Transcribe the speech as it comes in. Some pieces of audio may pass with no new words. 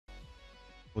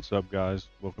What's up, guys?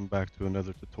 Welcome back to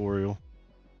another tutorial.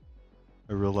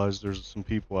 I realized there's some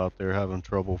people out there having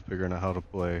trouble figuring out how to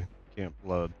play Camp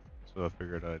Blood, so I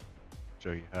figured I'd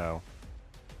show you how.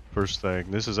 First thing,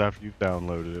 this is after you've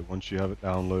downloaded it. Once you have it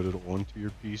downloaded onto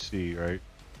your PC, right?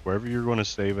 Wherever you're going to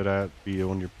save it at, be it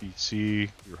on your PC,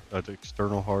 your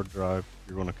external hard drive,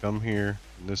 you're going to come here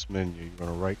in this menu. You're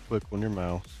going to right click on your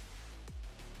mouse,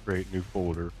 create new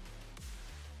folder.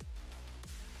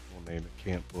 We'll name it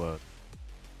Camp Blood.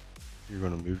 You're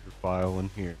going to move your file in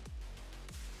here.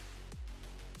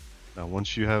 Now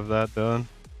once you have that done,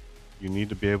 you need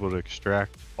to be able to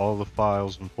extract all the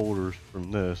files and folders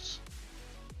from this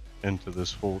into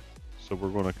this folder. So we're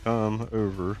going to come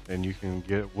over and you can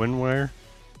get WinRAR,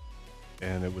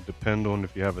 and it would depend on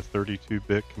if you have a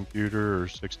 32-bit computer or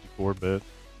 64-bit,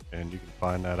 and you can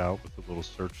find that out with the little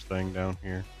search thing down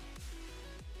here.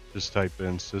 Just type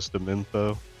in system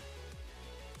info,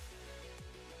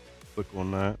 click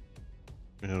on that,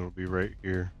 and it'll be right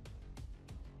here,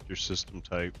 your system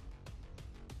type.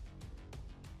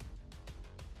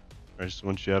 Alright, so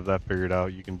once you have that figured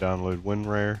out, you can download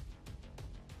WinRAR,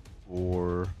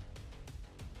 or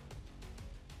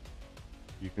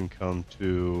you can come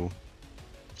to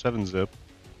 7-zip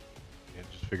and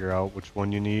just figure out which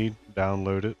one you need,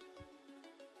 download it.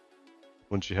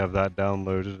 Once you have that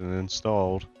downloaded and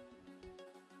installed,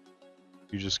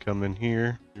 you just come in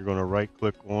here, you're going to right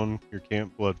click on your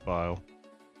Camp Blood file,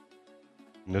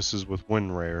 and this is with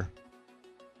WinRAR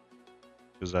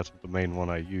because that's the main one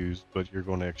I use, but you're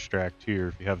going to extract here.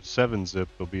 If you have 7-zip,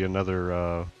 there'll be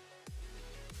another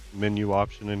menu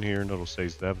option in here, and it'll say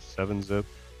 7-zip.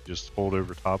 Just hold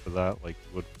over top of that like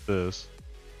you would with this,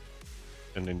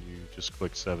 and then you just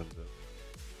click 7-zip,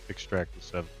 extract the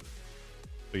 7-zip.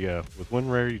 But yeah, with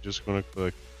WinRAR, you're just going to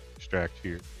click extract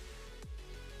here,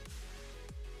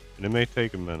 and it may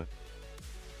take a minute,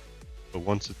 but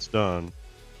once it's done,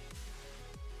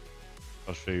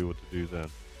 I'll show you what to do then.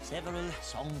 Several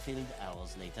song-filled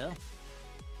hours later.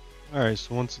 Alright,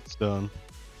 so once it's done,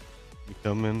 you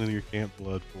come into your Camp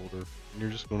Blood folder, and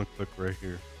you're just going to click right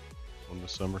here on the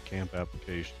summer camp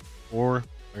application. Or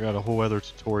I got a whole other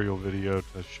tutorial video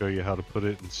to show you how to put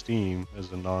it in Steam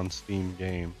as a non-Steam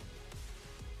game,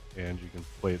 and you can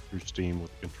play it through Steam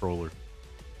with the controller.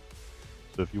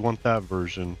 So if you want that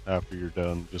version after you're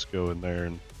done, just go in there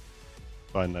and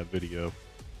find that video.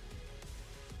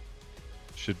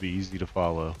 Should be easy to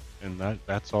follow, and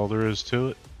that's all there is to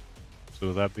it. So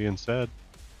with that being said,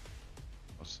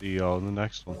 I'll see y'all in the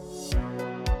next one.